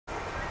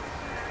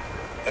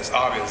it's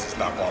obvious it's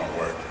not going to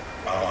work.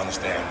 I don't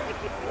understand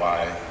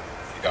why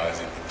you guys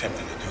are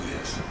attempting to do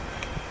this.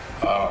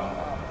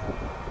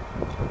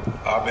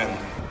 I've been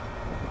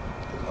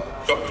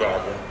a truck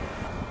driver,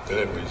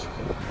 deliveries,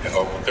 in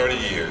over 30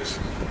 years.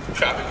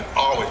 Traffic has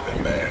always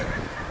been bad.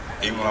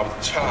 Even when I was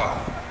a child,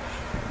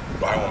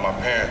 right when my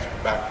parents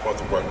were back and forth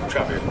to work, the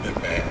traffic has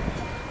been bad.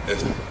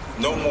 There's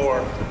no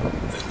more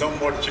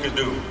that you can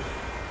do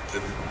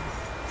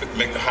to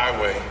make the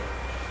highway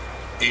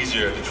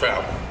easier to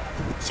travel.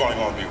 It's only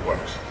going to be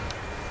worse.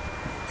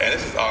 And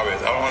this is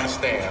obvious. I don't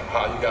understand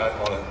how you guys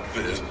want to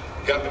do this.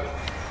 You got the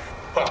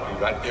property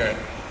right there,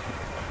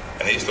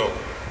 and they still,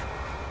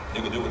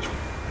 you can do what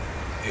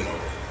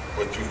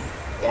you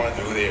want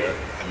to do there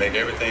and make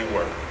everything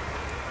work.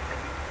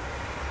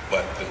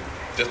 But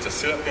just to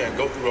sit up here and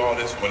go through all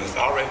this when it's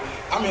already,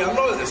 I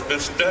know that it's been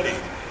studied.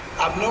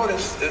 I've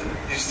noticed that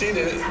you see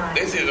that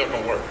they say it's not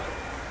going to work,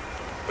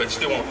 but you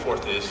still want to force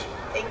this.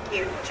 Thank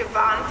you.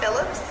 Javon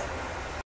Phillips.